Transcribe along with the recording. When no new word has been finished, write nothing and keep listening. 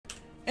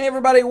Hey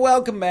everybody,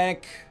 welcome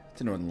back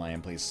to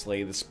Northernlion plays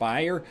Slay the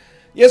Spire.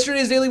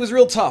 Yesterday's daily was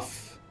real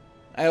tough.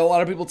 I had a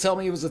lot of people tell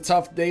me it was a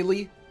tough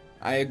daily.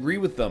 I agree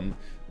with them.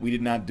 We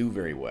did not do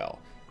very well.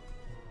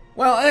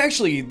 Well,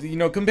 actually, you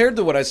know, compared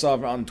to what I saw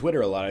on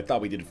Twitter a lot, I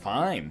thought we did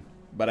fine.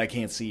 But I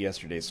can't see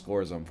yesterday's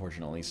scores,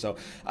 unfortunately. So,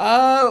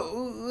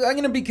 I'm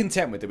going to be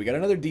content with it. We got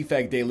another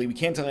defect daily. We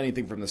can't tell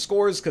anything from the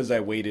scores because I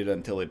waited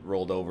until it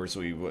rolled over.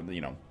 So, we,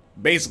 you know,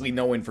 basically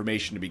no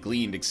information to be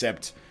gleaned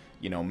except,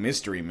 you know,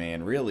 Mystery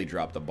Man really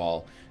dropped the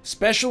ball.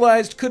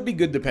 Specialized could be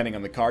good depending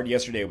on the card.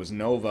 Yesterday it was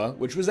Nova,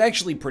 which was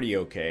actually pretty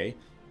okay.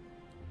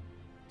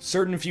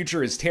 Certain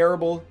Future is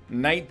terrible.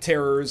 Night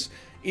Terrors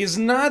is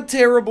not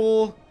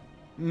terrible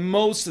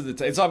most of the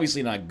time. It's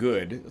obviously not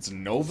good. It's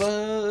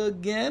Nova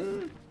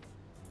again?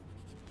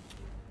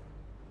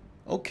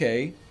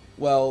 Okay,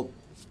 well,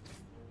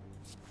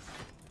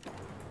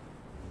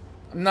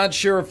 I'm not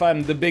sure if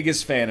I'm the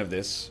biggest fan of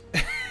this.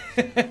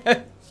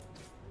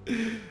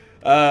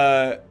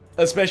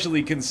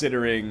 Especially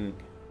considering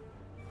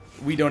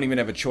we don't even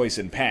have a choice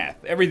in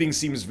path. Everything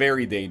seems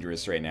very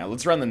dangerous right now.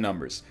 Let's run the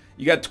numbers.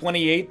 You got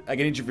 28. I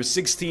can hit you for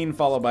 16,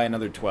 followed by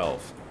another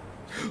 12.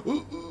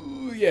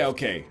 Ooh, yeah,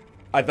 okay.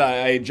 I thought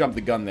I jumped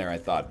the gun there, I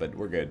thought, but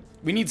we're good.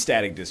 We need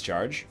Static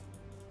Discharge.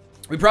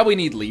 We probably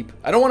need Leap.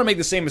 I don't want to make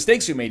the same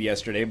mistakes we made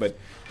yesterday, but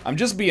I'm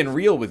just being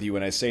real with you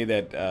when I say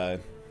that,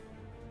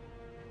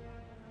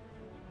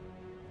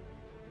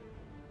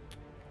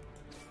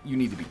 you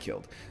need to be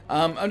killed.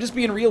 I'm just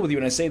being real with you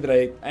when I say that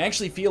I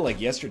actually feel like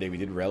yesterday we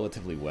did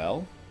relatively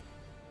well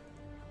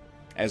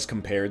as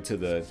compared to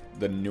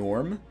the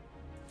norm.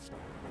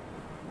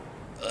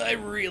 I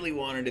really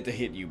wanted it to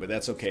hit you, but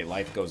that's okay.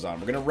 Life goes on.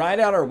 We're going to ride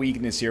out our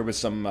weakness here with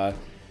some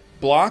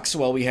blocks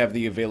while we have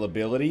the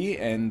availability,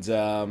 and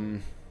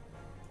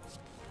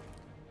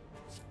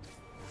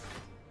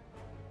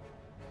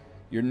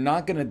you're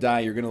not going to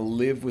die. You're going to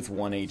live with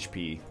 1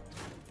 HP.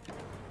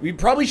 We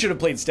probably should have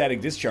played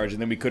Static Discharge,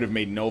 and then we could have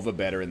made Nova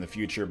better in the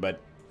future, but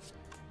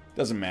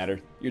doesn't matter.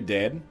 You're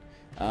dead.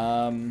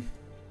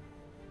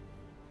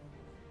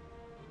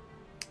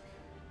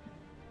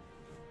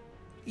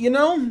 You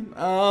know,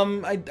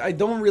 I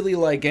don't really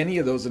like any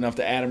of those enough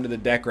to add them to the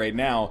deck right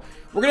now.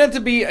 We're going to have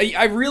to be...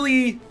 I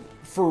really,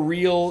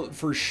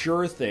 for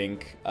sure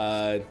think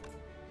that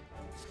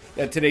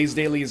today's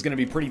daily is going to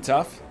be pretty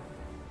tough.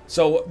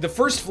 So, the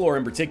first floor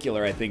in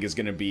particular, I think, is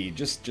going to be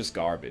just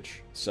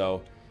garbage.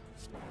 So...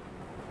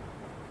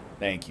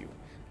 Thank you.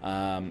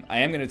 I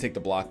am going to take the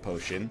block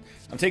potion.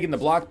 I'm taking the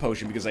block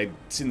potion because I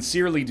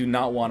sincerely do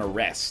not want to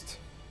rest.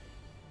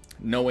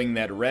 Knowing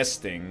that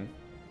resting...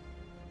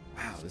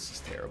 Wow, this is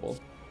terrible.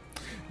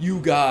 You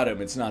got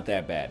him. It's not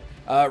that bad.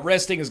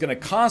 Resting is going to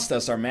cost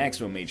us our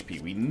maximum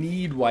HP. We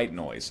need White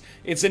Noise.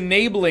 It's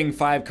enabling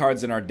 5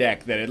 cards in our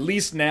deck that at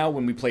least now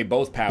when we play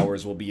both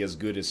powers will be as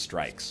good as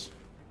strikes.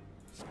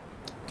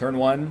 Turn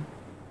 1.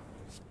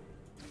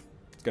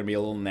 It's going to be a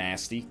little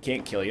nasty.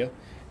 Can't kill you.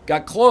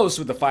 Got close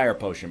with the fire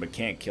potion, but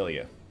can't kill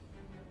you.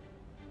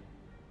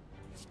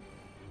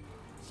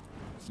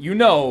 You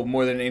know,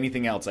 more than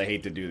anything else, I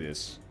hate to do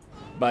this.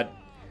 But,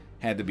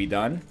 had to be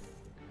done.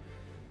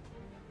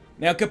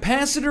 Now,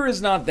 Capacitor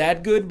is not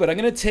that good, but I'm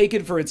going to take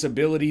it for its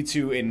ability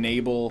to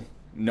enable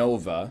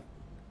Nova.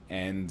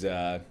 And,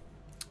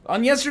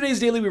 on yesterday's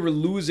daily, we were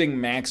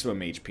losing maximum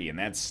HP, and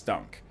that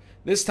stunk.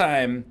 This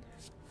time,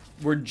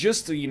 we're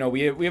just, you know,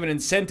 we have an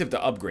incentive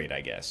to upgrade,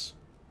 I guess.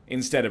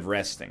 Instead of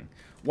resting.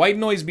 White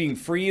Noise being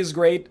free is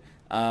great.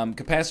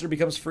 Capacitor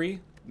becomes free.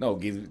 No,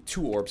 give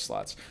 2 orb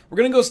slots. We're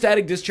going to go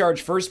Static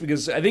Discharge first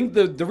because I think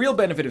the real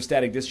benefit of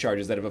Static Discharge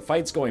is that if a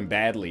fight's going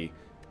badly...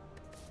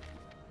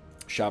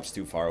 Shop's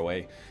too far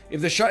away. If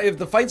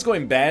the fight's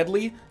going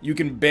badly, you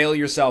can bail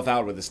yourself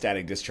out with a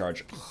Static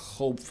Discharge.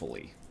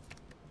 Hopefully.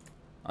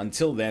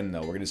 Until then,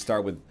 though, we're going to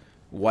start with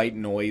White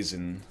Noise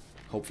and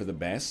hope for the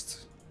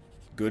best.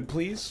 Good,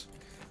 please.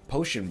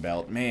 Potion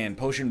Belt. Man,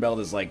 Potion Belt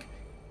is like...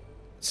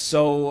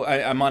 So,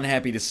 I'm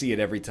unhappy to see it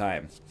every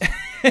time.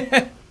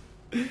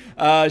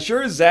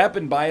 Sure, Zap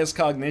and Bias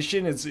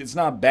Cognition, it's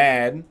not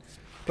bad.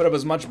 Put up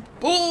as much...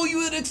 Oh, you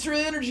had extra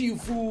energy, you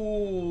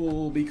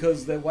fool!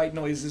 Because the White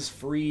Noise is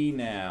free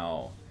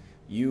now.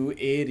 You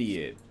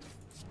idiot.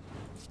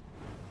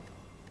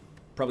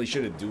 Probably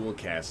should have dual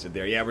casted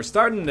there. Yeah, we're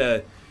starting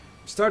to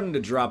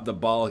drop the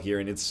ball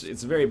here, and it's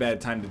a very bad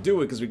time to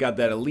do it because we got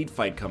that elite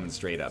fight coming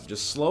straight up.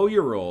 Just slow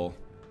your roll.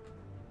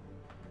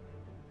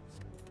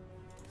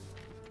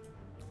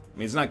 I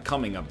mean, it's not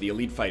coming up. The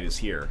elite fight is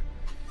here.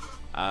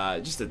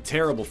 Just a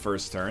terrible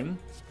first turn.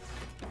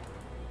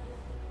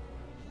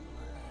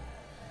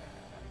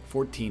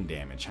 14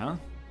 damage, huh?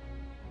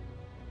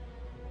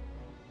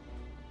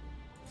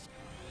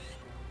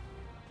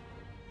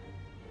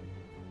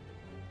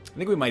 I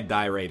think we might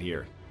die right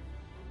here.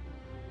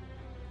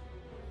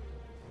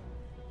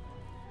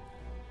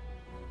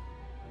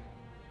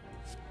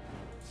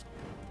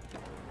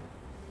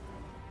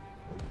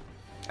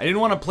 I didn't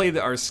want to play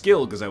our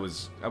skill because I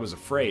was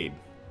afraid.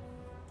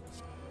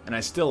 And I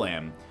still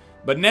am.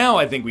 But now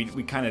I think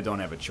we kind of don't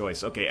have a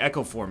choice. Okay,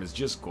 Echo Form is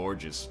just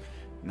gorgeous.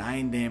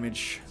 9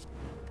 damage.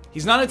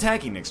 He's not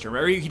attacking next turn,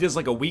 right? He does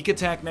like a weak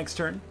attack next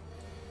turn.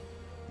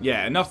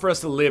 Yeah, enough for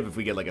us to live if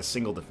we get like a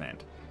single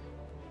defend.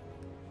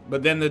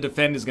 But then the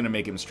defend is going to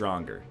make him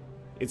stronger.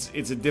 It's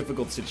a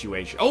difficult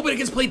situation. Oh, but it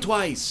gets played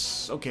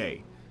twice!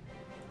 Okay.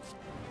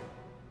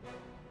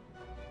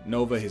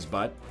 Nova his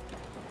butt.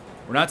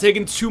 We're not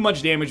taking too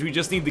much damage. We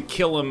just need to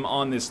kill him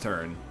on this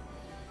turn.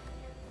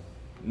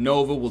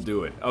 Nova will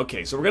do it.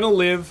 Okay, so we're going to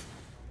live,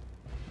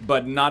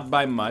 but not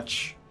by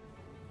much.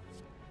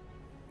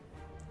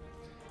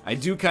 I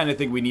do kind of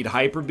think we need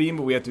Hyper Beam,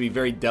 but we have to be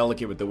very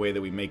delicate with the way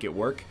that we make it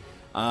work.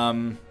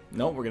 No,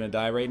 we're going to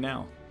die right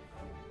now.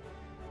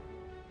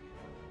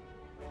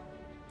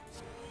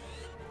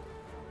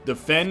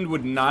 Defend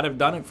would not have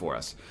done it for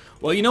us.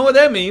 Well, you know what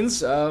that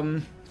means.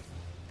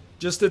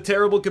 Just a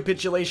terrible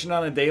capitulation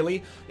on a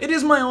daily. It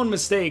is my own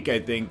mistake, I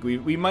think.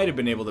 We might have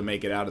been able to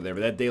make it out of there,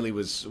 but that daily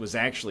was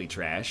actually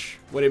trash.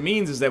 What it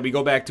means is that we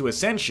go back to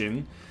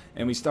Ascension,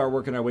 and we start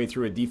working our way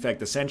through a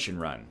defect Ascension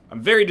run.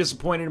 I'm very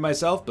disappointed in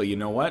myself, but you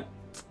know what?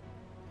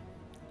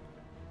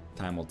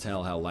 Time will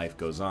tell how life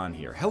goes on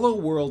here. Hello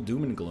world,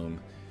 Doom and Gloom.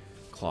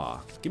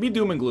 Claw. Give me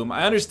Doom and Gloom.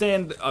 I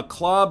understand a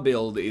Claw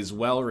build is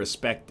well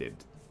respected.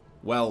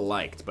 Well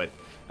liked, but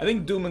I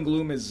think Doom and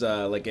Gloom is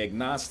like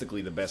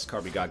agnostically the best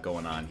card we got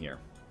going on here.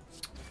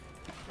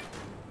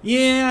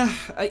 Yeah,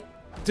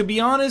 to be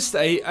honest,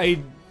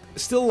 I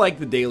still like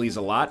the dailies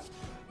a lot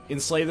in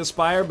Slay the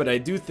Spire, but I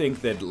do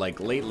think that like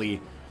lately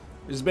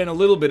there's been a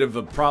little bit of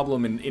a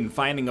problem in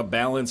finding a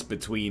balance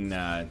between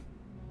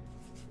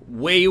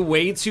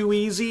way too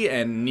easy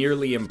and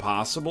nearly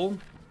impossible.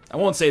 I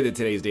won't say that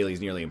today's daily is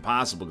nearly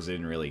impossible because I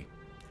didn't really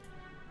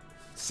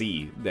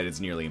see that it's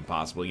nearly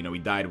impossible. You know, we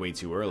died way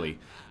too early.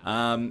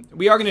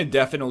 We are going to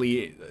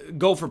definitely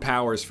go for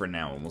powers for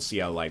now, and we'll see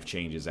how life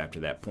changes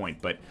after that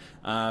point. But,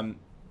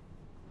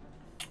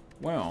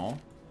 well,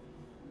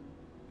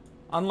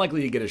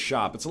 unlikely to get a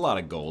shop. It's a lot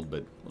of gold,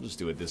 but we'll just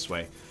do it this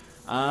way.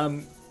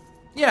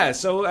 Yeah,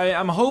 so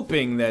I'm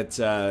hoping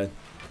that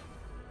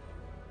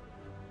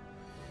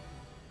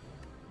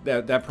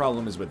that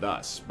problem is with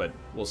us, but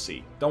we'll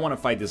see. Don't want to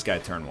fight this guy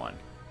turn 1.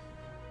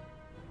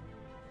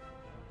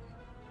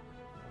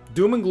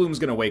 Doom and Gloom's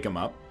gonna wake him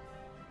up.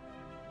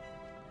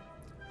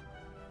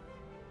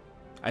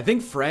 I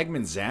think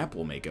Fragment Zap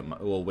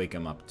will wake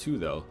him up too,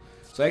 though.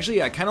 So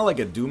actually, I kind of like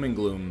a Doom and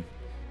Gloom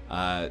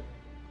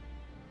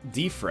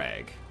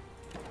defrag.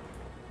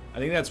 I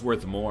think that's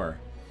worth more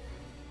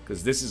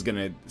because this is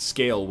gonna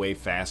scale way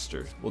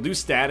faster. We'll do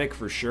static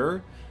for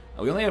sure.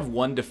 We only have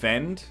 1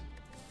 defend.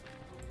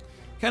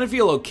 Kind of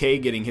feel okay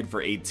getting hit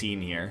for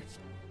 18 here.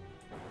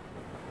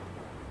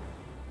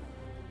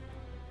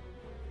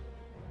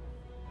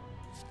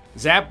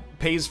 Zap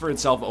pays for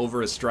itself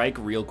over a strike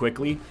real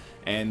quickly,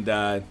 and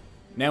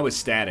now with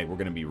static, we're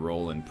going to be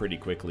rolling pretty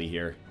quickly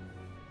here.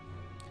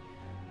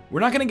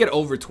 We're not going to get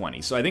over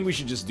 20, so I think we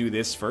should just do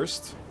this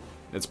first.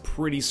 That's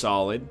pretty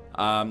solid.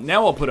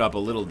 Now I'll put up a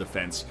little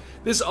defense.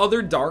 This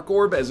other Dark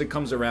Orb, as it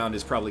comes around,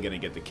 is probably going to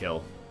get the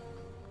kill.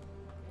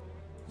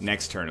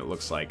 Next turn, it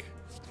looks like.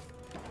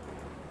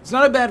 It's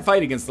not a bad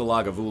fight against the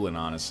Lagavulin,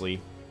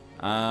 honestly.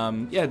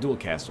 Yeah, dual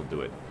cast will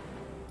do it.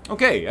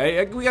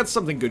 Okay, we got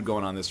something good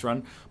going on this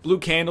run. Blue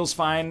Candle's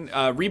fine.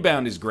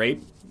 Rebound is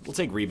great. We'll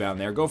take Rebound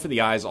there. Go for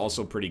the Eyes,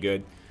 also pretty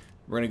good.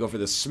 We're going to go for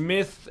the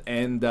Smith,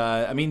 and,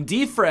 I mean,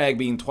 Defrag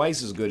being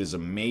twice as good is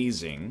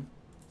amazing.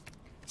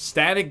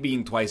 Static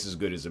being twice as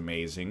good is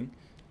amazing.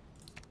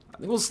 I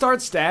think we'll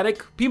start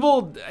Static.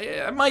 People,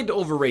 I might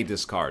overrate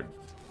this card,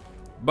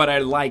 but I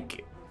like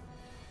it.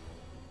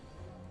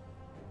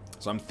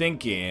 So I'm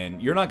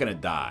thinking, you're not going to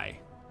die,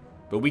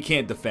 but we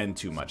can't defend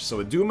too much. So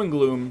a Doom and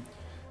Gloom,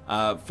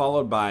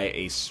 followed by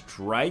a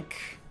Strike,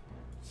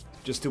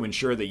 just to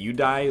ensure that you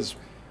die, is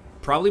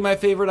probably my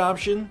favorite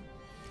option.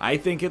 I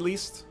think, at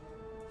least.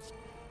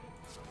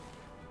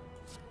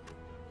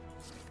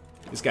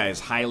 This guy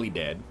is highly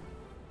dead.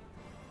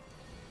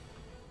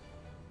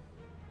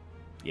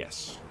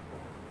 Yes.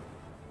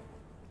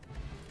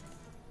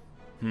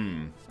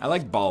 I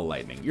like Ball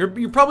Lightning.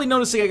 You're probably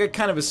noticing I got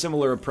kind of a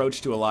similar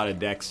approach to a lot of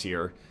decks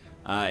here.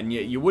 And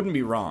you wouldn't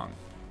be wrong.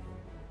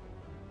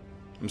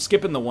 I'm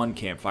skipping the 1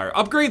 campfire.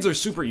 Upgrades are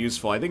super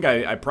useful. I think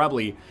I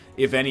probably,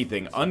 if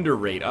anything,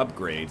 underrate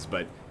upgrades.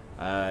 But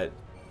I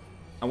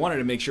wanted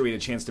to make sure we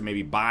had a chance to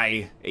maybe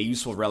buy a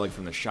useful relic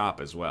from the shop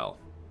as well.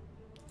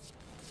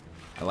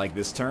 I like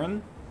this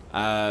turn.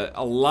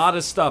 A lot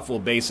of stuff will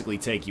basically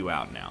take you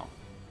out now.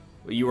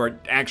 You are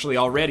actually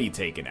already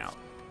taken out.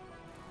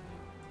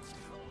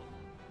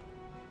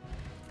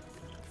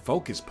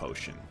 Focus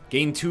Potion.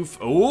 Gain 2...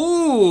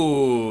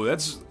 Ooh!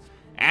 That's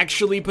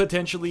actually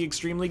potentially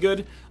extremely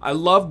good. I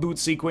love Boot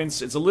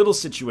Sequence. It's a little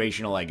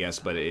situational, I guess,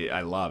 but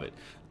I love it.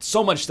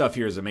 So much stuff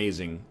here is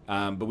amazing.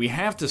 But we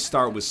have to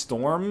start with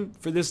Storm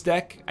for this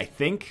deck, I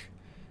think.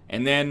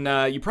 And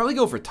then you probably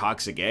go for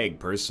Toxic Egg,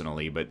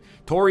 personally. But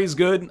Tori's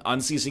good.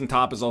 Unceasing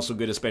Top is also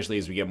good, especially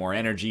as we get more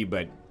energy.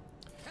 But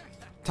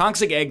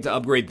Toxic Egg to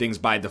upgrade things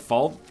by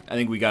default. I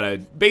think we gotta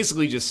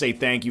basically just say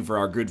thank you for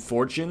our good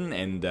fortune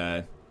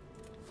and...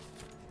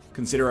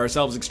 consider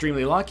ourselves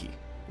extremely lucky.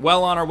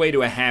 well on our way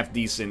to a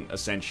half-decent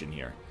Ascension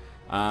here.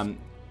 I'm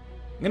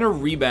going to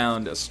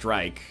rebound a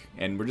strike,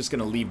 and we're just going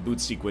to leave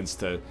Boot Sequence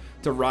to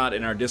rot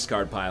in our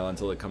discard pile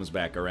until it comes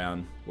back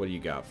around. What do you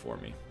got for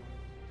me?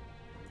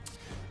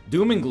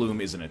 Doom and Gloom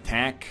is an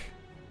attack,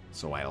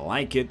 so I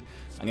like it.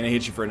 I'm going to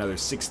hit you for another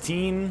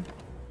 16.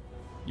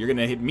 You're going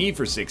to hit me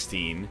for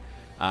 16,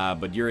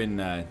 but you're in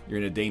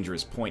a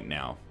dangerous point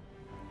now.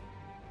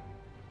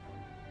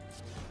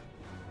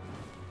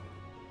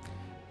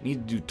 I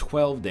need to do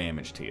 12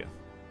 damage to you.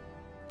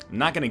 I'm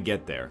not going to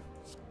get there.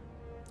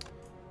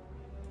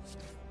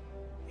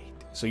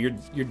 So you're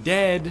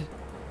dead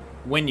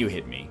when you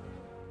hit me,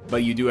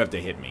 but you do have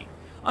to hit me.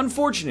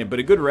 Unfortunate, but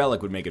a good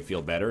relic would make it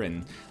feel better,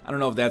 and I don't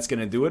know if that's going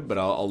to do it, but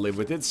I'll live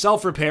with it.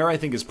 Self-repair, I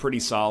think, is pretty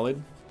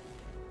solid.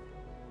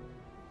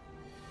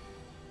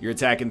 You're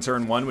attacking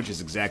turn 1, which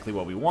is exactly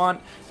what we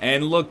want.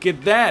 And look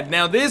at that.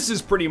 Now, this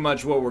is pretty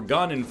much what we're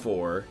gunning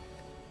for.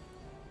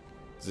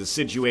 It's a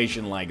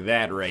situation like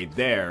that right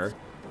there.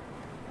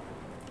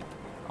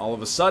 All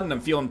of a sudden, I'm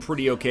feeling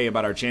pretty okay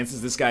about our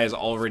chances. This guy is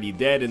already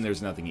dead, and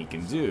there's nothing he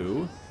can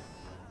do.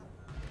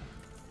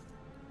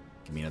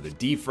 Give me another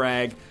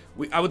defrag.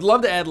 I would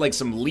love to add, like,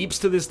 some leaps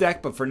to this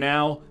deck, but for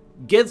now,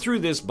 get through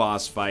this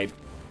boss fight,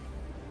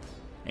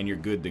 and you're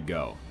good to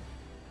go.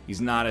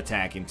 He's not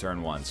attacking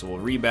turn 1, so we'll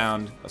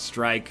rebound, a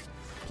strike,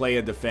 play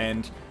a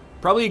defend.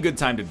 Probably a good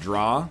time to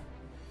draw.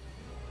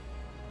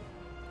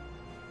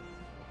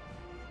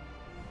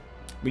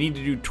 We need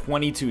to do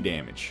 22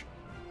 damage.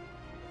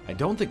 I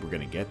don't think we're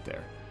going to get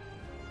there.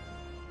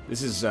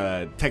 This is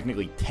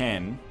technically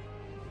 10.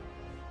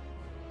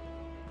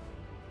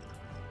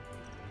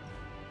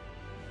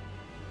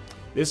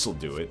 This'll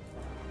do it.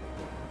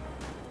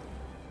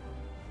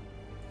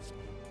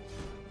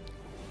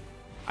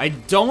 I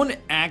don't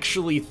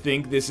actually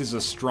think this is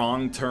a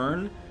strong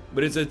turn,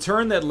 but it's a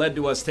turn that led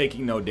to us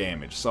taking no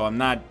damage, so I'm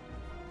not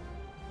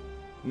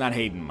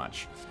hating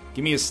much.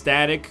 Give me a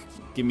static,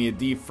 give me a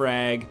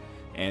defrag,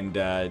 and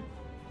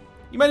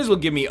you might as well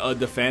give me a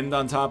defend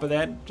on top of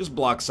that. Just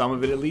block some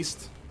of it at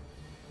least.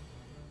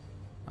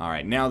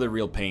 Alright, now the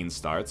real pain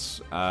starts.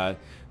 I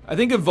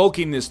think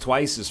evoking this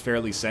twice is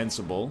fairly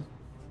sensible.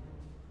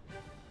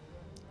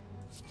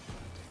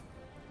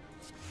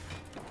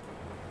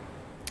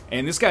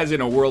 And this guy's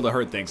in a world of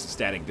hurt thanks to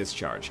Static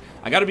Discharge.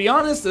 I gotta be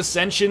honest,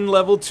 Ascension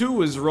level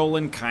 2 is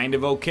rolling kind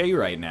of okay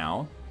right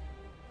now.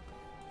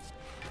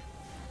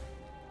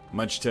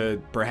 Much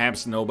to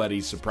perhaps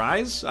nobody's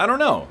surprise? I don't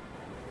know.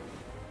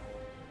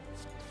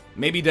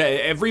 Maybe to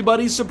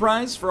everybody's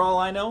surprise, for all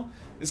I know.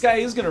 This guy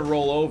is gonna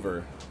roll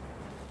over.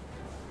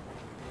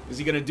 Is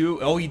he gonna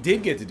do... Oh, he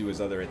did get to do his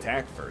other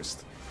attack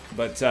first.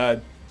 But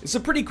it's a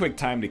pretty quick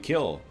time to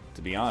kill,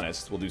 to be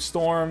honest. We'll do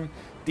Storm,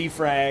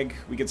 defrag,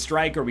 we could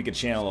strike, or we could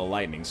channel a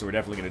lightning, so we're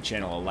definitely going to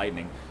channel a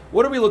lightning.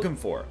 What are we looking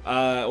for?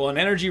 Well, an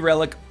energy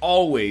relic,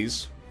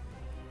 always.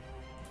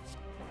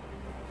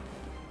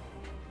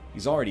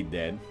 He's already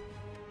dead.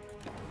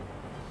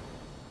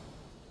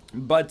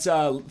 But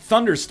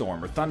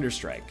Thunderstorm or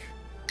Thunderstrike.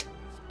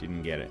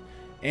 Didn't get it.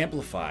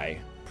 Amplify,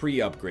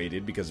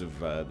 pre-upgraded because of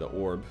the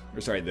orb,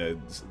 or sorry, the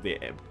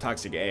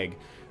toxic egg.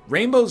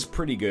 Rainbow's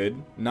pretty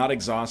good. Not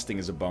exhausting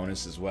is a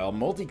bonus as well.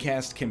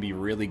 Multicast can be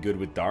really good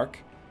with dark.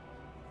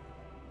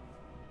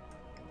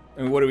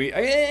 I mean, what do we...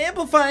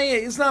 Amplify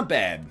is not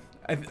bad.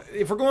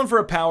 If we're going for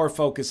a power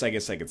focus, I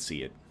guess I could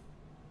see it.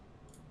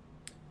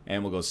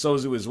 And we'll go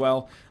Sozu as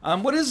well.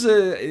 What is...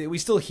 we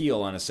still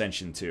heal on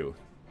Ascension too.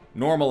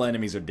 Normal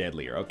enemies are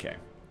deadlier. Okay.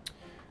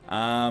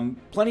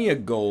 Plenty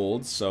of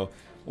gold, so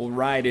we'll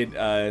ride it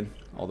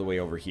all the way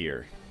over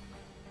here.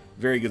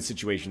 Very good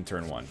situation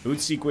turn 1.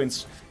 Boot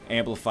sequence,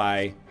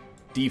 amplify,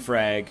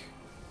 defrag.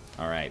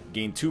 Alright,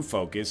 gain 2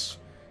 focus.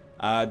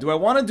 Do I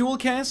want a dual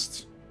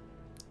cast?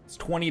 It's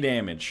 20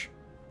 damage.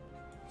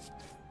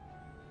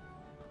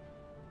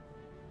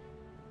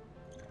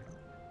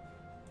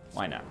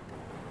 Why not?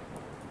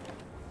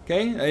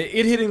 Okay,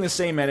 it hitting the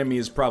same enemy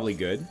is probably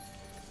good.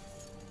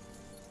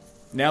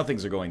 Now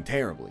things are going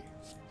terribly.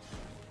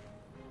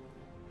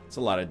 It's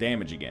a lot of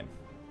damage again.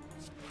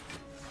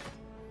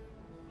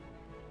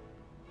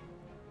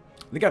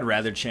 I think I'd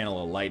rather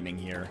channel a lightning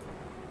here.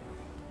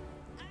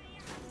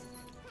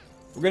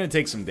 We're going to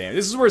take some damage.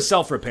 This is where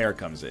self-repair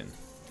comes in.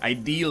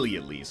 Ideally,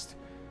 at least.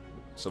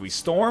 So we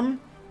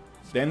storm,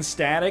 then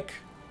static.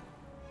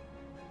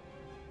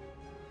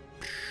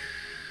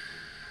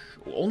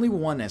 Only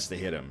one has to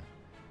hit him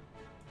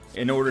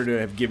in order to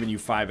have given you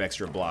 5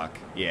 extra block.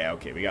 Yeah,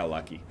 okay, we got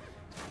lucky.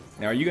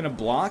 Now, are you going to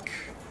block?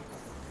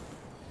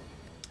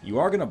 You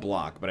are going to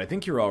block, but I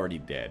think you're already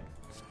dead.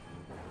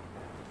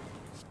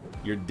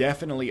 You're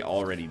definitely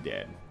already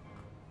dead.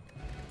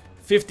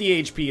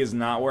 50 HP is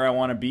not where I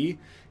want to be.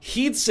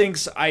 Heat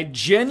Sinks, I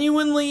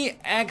genuinely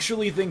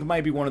actually think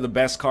might be one of the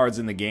best cards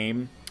in the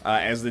game,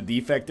 as the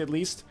defect at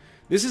least.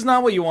 This is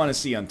not what you want to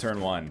see on turn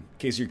 1, in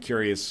case you're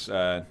curious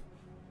how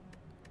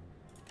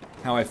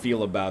I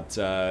feel about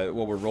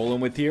what we're rolling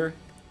with here.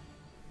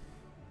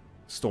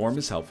 Storm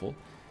is helpful.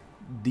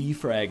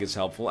 Defrag is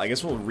helpful. I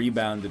guess we'll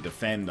rebound to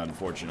defend,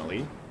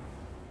 unfortunately.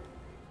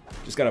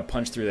 Just gotta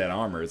punch through that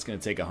armor. It's gonna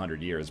take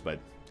 100 years, but...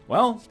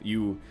 Well,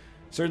 you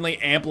certainly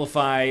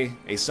amplify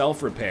a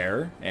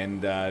self-repair,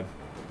 and,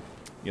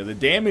 you know, the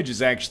damage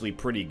is actually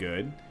pretty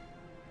good.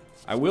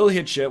 I will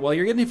hit you... Well,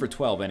 you're getting hit for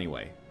 12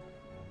 anyway.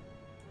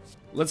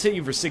 Let's hit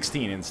you for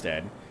 16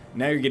 instead.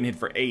 Now you're getting hit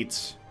for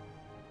 8.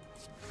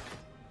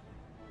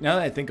 Now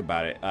that I think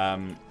about it,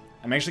 I'm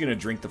actually going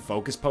to drink the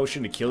focus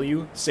potion to kill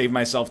you, save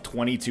myself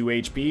 22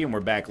 HP, and we're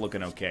back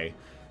looking okay.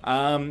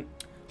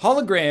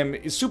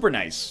 Hologram is super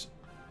nice.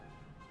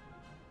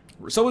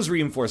 So is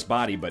Reinforced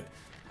Body, but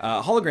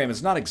Hologram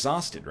is not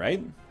exhausted,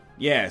 right?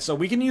 Yeah, so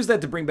we can use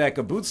that to bring back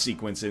a boot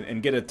sequence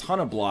and get a ton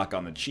of block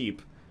on the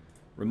cheap.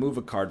 Remove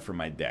a card from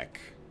my deck.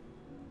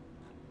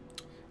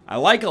 I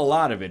like a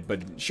lot of it,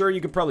 but sure,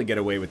 you could probably get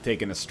away with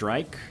taking a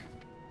strike.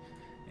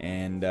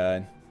 And,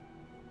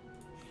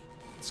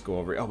 let's go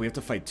over... Oh, we have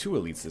to fight 2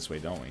 elites this way,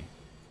 don't we?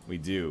 We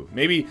do.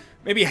 Maybe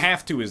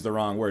have to is the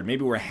wrong word.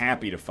 Maybe we're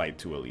happy to fight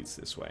 2 elites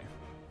this way.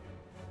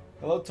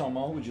 Hello,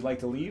 Tomo. Would you like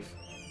to leave?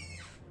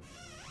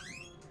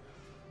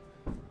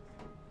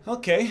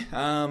 Okay.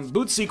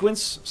 Boot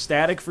sequence.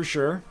 Static for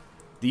sure.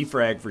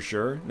 Defrag for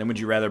sure. Then would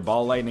you rather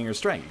ball lightning or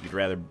strike? You'd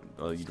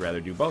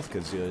rather do both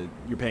because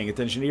you're paying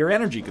attention to your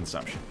energy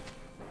consumption.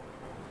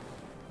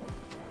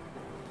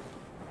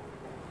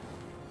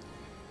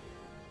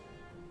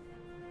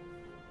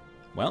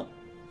 Well,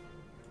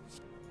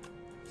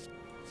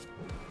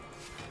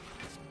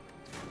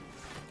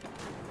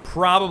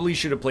 probably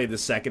should have played the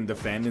second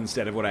defend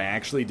instead of what I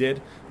actually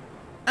did.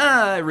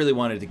 I really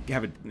wanted to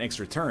have an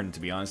extra turn,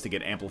 to be honest, to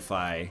get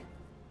amplify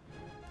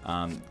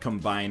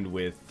combined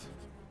with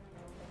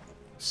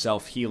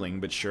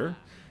self-healing, but sure.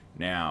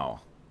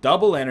 Now,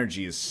 double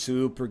energy is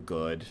super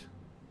good.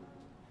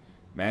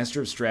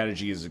 Master of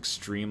Strategy is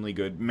extremely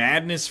good.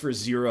 Madness for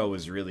 0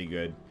 is really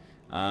good.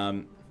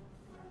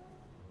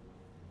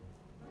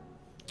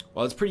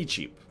 Well, it's pretty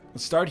cheap.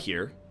 Let's start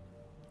here.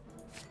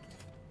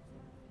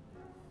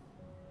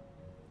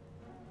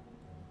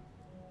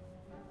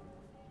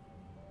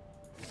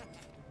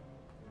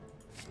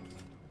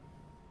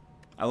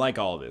 I like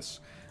all this.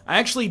 I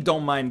actually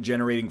don't mind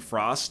generating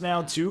Frost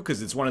now, too,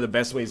 because it's one of the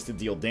best ways to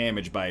deal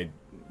damage by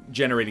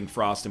generating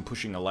Frost and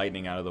pushing a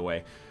lightning out of the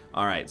way.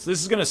 Alright, so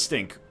this is going to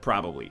stink,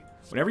 probably.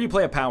 Whenever you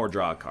play a power,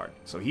 draw a card.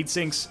 So Heat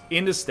Sinks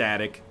into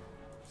Static,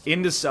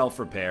 into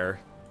Self-Repair,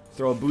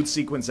 throw a boot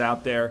sequence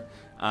out there.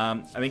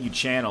 I think you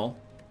channel,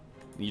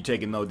 and you're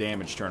taking no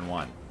damage turn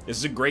 1. This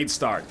is a great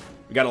start.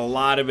 We got a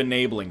lot of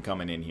enabling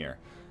coming in here.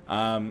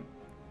 I'm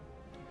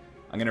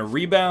going to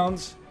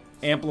rebound,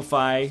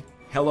 amplify,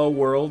 Hello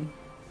World.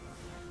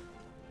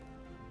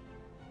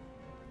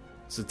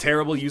 It's a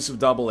terrible use of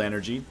double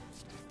energy.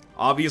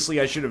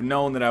 Obviously, I should have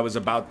known that I was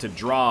about to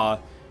draw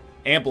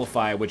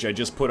Amplify, which I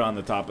just put on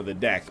the top of the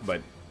deck,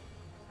 but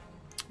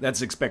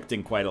that's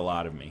expecting quite a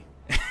lot of me.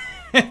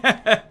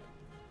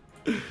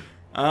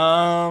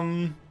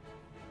 I'm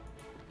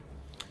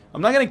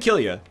not going to kill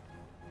you.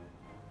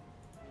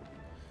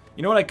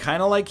 You know what I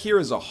kind of like here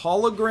is a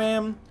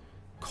hologram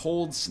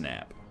Cold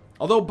Snap.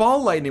 Although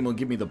Ball Lightning will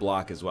give me the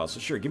block as well. So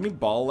sure, give me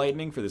Ball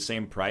Lightning for the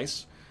same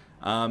price.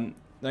 I'm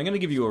going to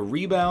give you a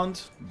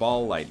Rebound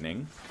Ball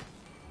Lightning.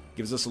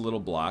 Gives us a little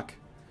block.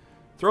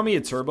 Throw me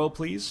a Turbo,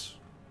 please.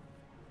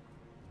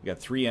 We got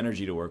 3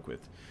 energy to work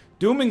with.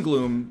 Doom and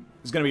Gloom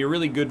is going to be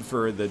really good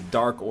for the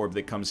Dark Orb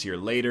that comes here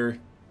later.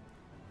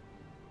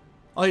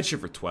 I'll hit you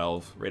for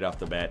 12 right off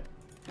the bat.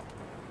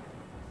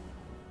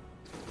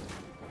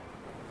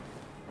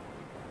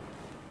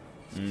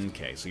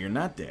 Okay, so you're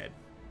not dead.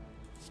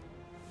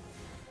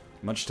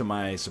 Much to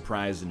my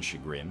surprise and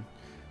chagrin.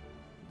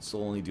 This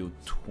will only do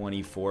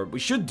 24. We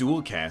should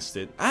dual cast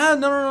it. Ah,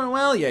 no.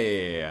 Well,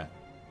 yeah.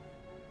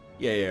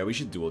 Yeah, we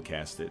should dual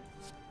cast it.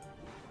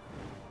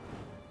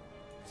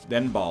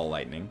 Then Ball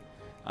Lightning.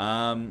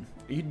 Are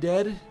you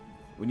dead?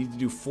 We need to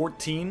do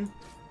 14.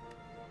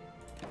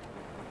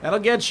 That'll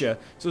get you.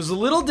 So it's a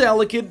little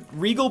delicate.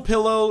 Regal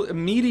Pillow,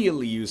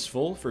 immediately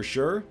useful, for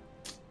sure.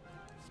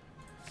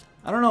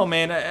 I don't know,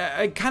 man.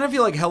 I kind of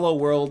feel like Hello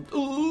World...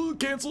 Ooh,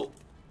 cancel.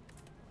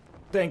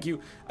 Thank you.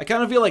 I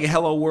kind of feel like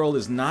Hello World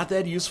is not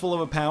that useful of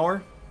a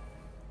power.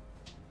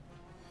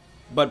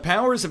 But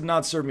powers have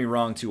not served me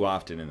wrong too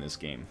often in this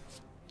game.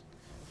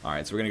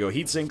 Alright, so we're going to go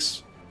Heat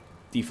Sinks,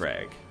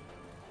 Defrag.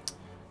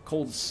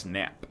 Cold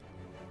Snap.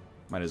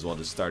 Might as well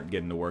just start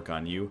getting to work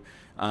on you.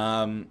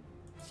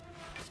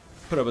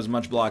 Put up as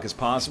much block as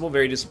possible.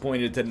 Very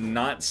disappointed to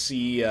not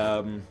see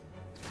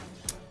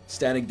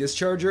Static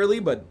Discharge early,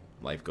 but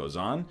life goes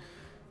on.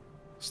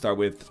 Start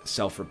with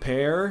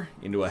Self-Repair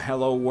into a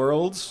Hello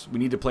World. We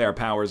need to play our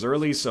powers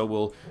early, so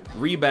we'll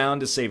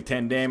Rebound to save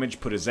 10 damage.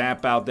 Put a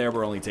Zap out there.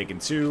 We're only taking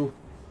 2.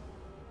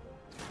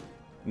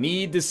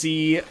 Need to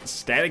see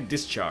Static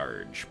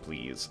Discharge,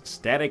 please.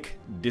 Static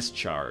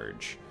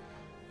Discharge.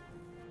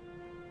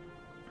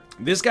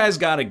 This guy's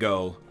got to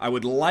go. I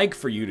would like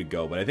for you to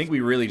go, but I think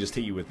we really just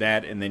hit you with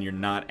that, and then you're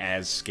not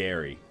as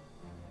scary.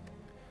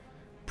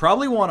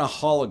 Probably want a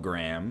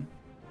Hologram.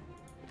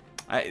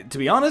 To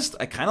be honest,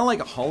 I kind of like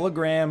a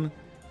Hologram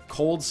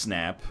Cold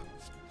Snap.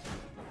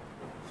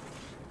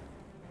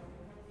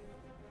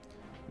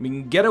 We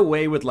can get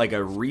away with like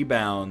a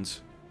rebound.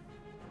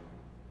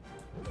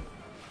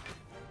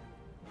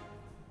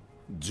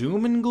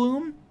 Doom and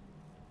Gloom?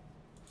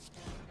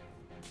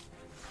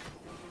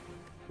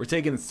 We're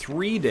taking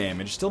 3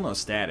 damage. Still no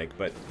static,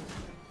 but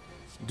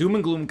Doom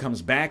and Gloom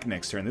comes back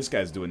next turn. This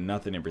guy's doing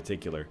nothing in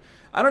particular.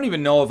 I don't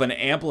even know if an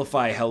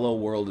Amplify Hello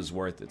World is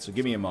worth it, so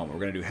give me a moment.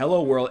 We're going to do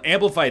Hello World.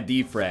 Amplify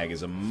Defrag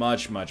is a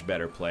much, much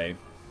better play.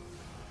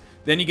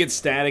 Then you get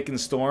Static and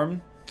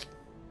Storm.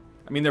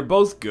 I mean, they're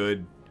both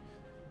good.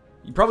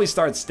 You probably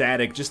start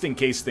Static just in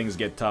case things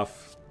get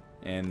tough.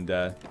 And,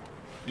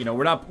 you know,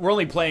 we're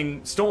only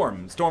playing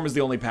Storm. Storm is the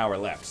only power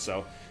left,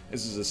 so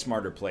this is a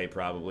smarter play,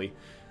 probably.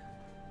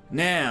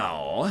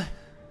 Now,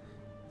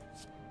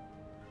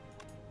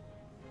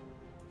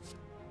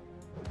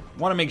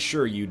 want to make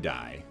sure you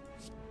die.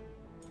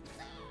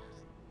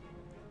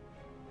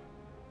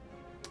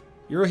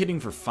 You're hitting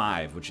for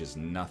 5, which is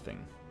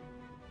nothing.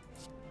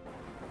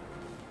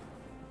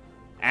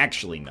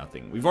 Actually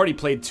nothing. We've already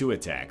played 2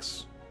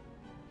 attacks.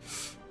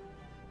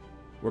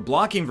 We're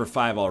blocking for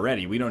 5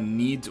 already. We don't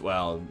need to,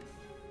 well,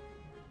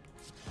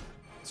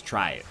 let's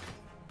try it.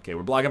 Okay,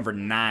 we're blocking for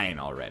 9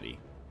 already.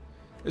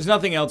 There's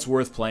nothing else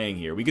worth playing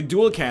here. We could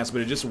dual cast,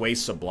 but it just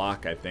wastes a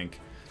block, I think.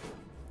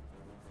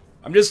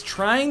 I'm just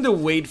trying to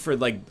wait for,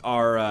 like,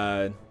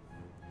 our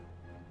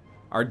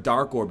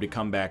Dark Orb to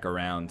come back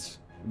around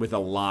with a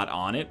lot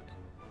on it.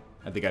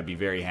 I think I'd be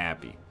very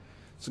happy.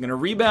 So I'm going to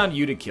rebound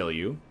you to kill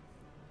you.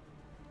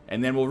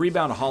 And then we'll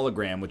rebound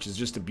Hologram, which is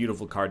just a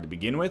beautiful card to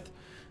begin with.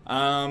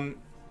 Why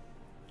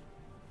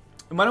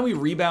don't we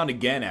rebound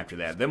again after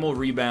that? Then we'll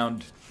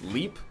rebound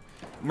Leap.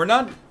 We're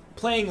not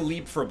playing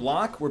Leap for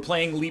block. We're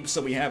playing Leap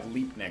so we have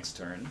Leap next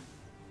turn.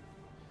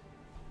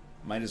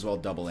 Might as well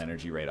double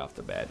energy right off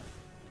the bat.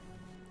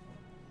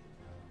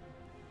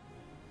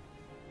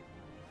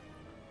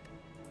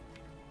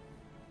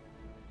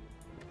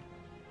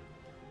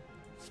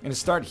 I'm going to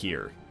start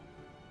here.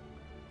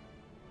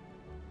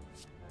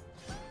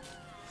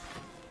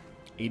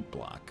 8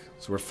 block.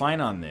 So we're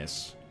fine on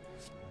this.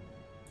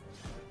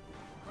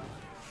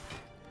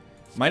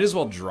 Might as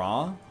well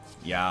draw.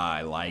 Yeah,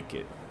 I like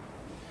it.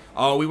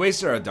 Oh, we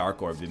wasted our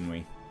Dark Orb, didn't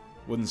we?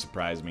 Wouldn't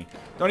surprise me.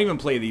 Don't even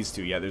play these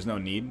 2. Yeah, there's no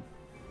need.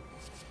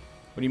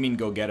 What do you mean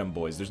go get them,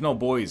 boys? There's no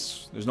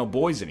boys. There's no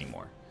boys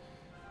anymore.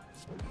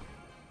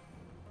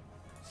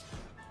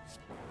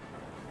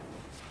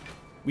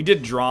 We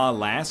did draw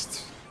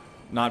last.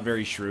 Not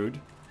very shrewd.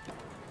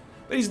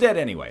 But he's dead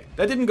anyway.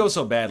 That didn't go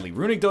so badly.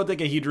 Runic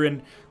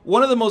Dodecahedron,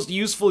 one of the most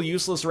useful,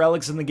 useless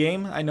relics in the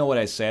game. I know what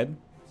I said.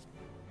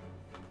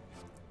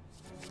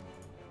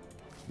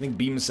 I think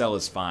Beam Cell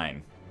is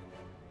fine.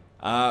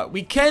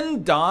 We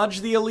can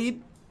dodge the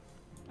Elite.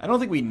 I don't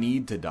think we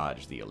need to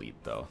dodge the Elite,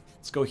 though.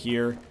 Let's go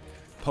here.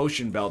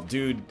 Potion Belt.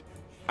 Dude,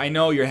 I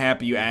know you're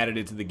happy you added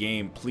it to the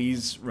game.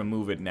 Please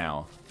remove it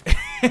now.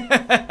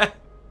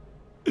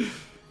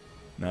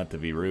 Not to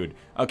be rude.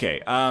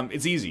 Okay,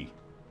 it's easy.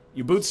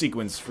 You boot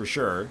sequence for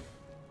sure.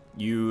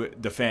 You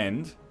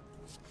defend.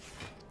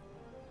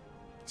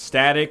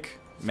 Static,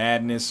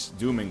 Madness,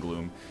 Doom and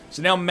Gloom.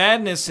 So now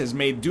Madness has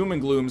made Doom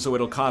and Gloom so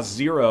it'll cost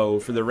 0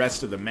 for the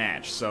rest of the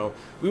match. So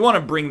we want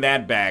to bring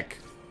that back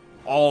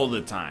all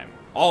the time.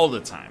 All the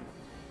time.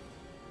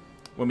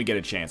 When we get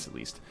a chance, at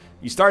least.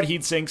 You start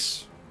Heat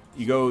Sinks.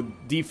 You go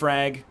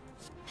Defrag,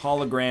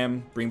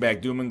 Hologram, bring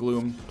back Doom and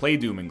Gloom, play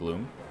Doom and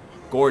Gloom.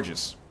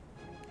 Gorgeous.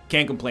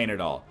 Can't complain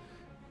at all.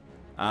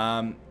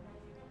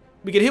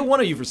 We could hit one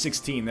of you for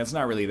 16. That's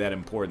not really that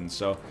important.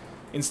 So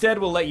instead,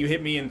 we'll let you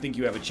hit me and think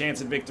you have a chance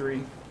at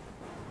victory.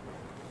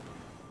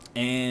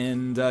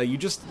 And you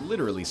just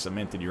literally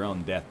cemented your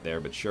own death there,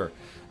 but sure.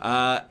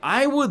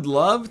 I would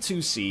love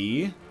to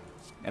see,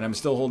 and I'm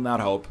still holding out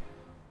hope.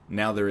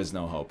 Now there is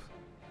no hope.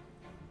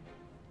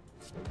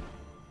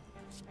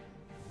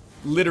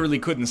 Literally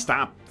couldn't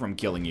stop from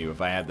killing you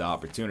if I had the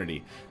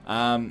opportunity.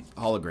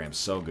 Hologram's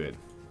so good.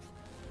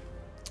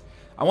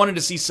 I wanted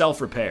to see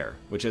self-repair,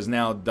 which has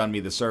now done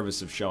me the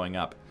service of showing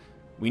up.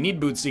 We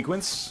need boot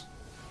sequence.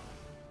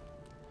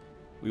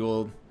 We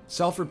will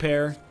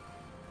self-repair,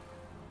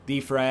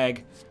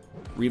 defrag,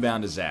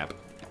 rebound to zap.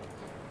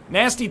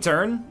 Nasty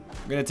turn.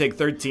 We're going to take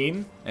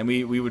 13, and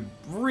we would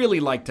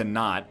really like to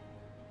not.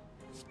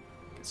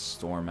 Get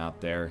Storm out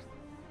there.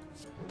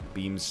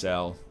 Beam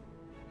Cell.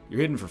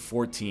 You're hitting for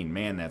 14.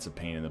 Man, that's a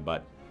pain in the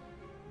butt.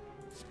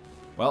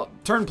 Well,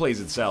 turn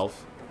plays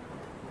itself.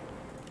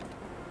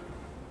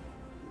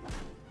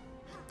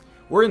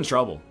 We're in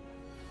trouble.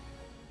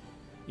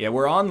 Yeah,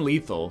 we're on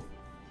lethal.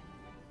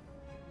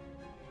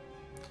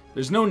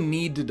 There's no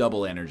need to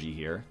double energy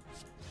here.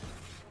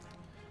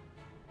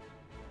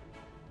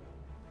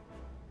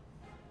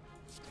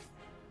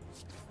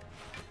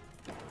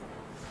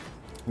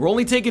 We're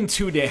only taking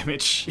 2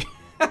 damage.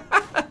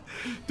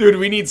 Dude,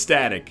 we need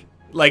static.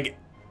 Like,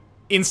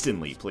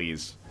 instantly,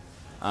 please.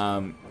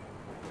 4.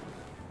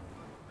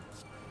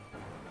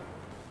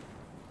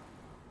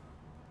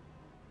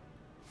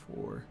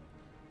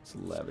 It's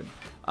 11.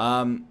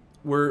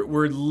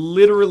 We're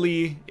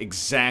literally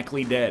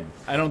exactly dead.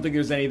 I don't think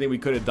there's anything we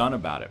could have done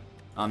about it.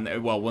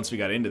 Well, once we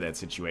got into that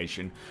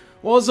situation.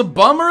 Well, it's a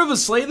bummer of a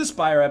Slay the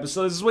Spire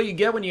episode. This is what you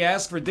get when you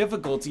ask for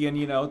difficulty and,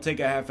 you know, take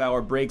a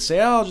half-hour break.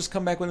 Say, oh, I'll just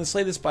come back when the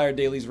Slay the Spire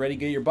daily's ready,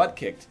 get your butt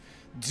kicked.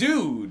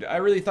 Dude, I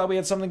really thought we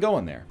had something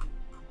going there.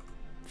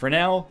 For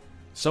now,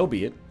 so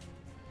be it.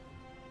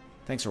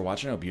 Thanks for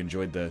watching. I hope you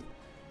enjoyed the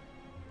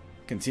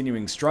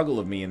continuing struggle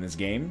of me in this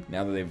game,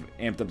 now that they've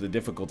amped up the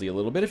difficulty a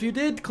little bit. If you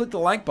did, click the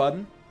like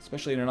button,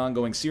 especially in an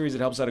ongoing series.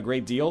 It helps out a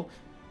great deal.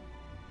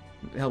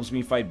 It helps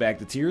me fight back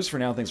the tears. For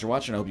now, thanks for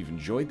watching. I hope you've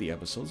enjoyed the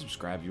episode.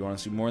 Subscribe if you want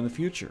to see more in the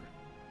future.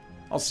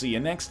 I'll see you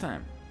next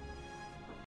time.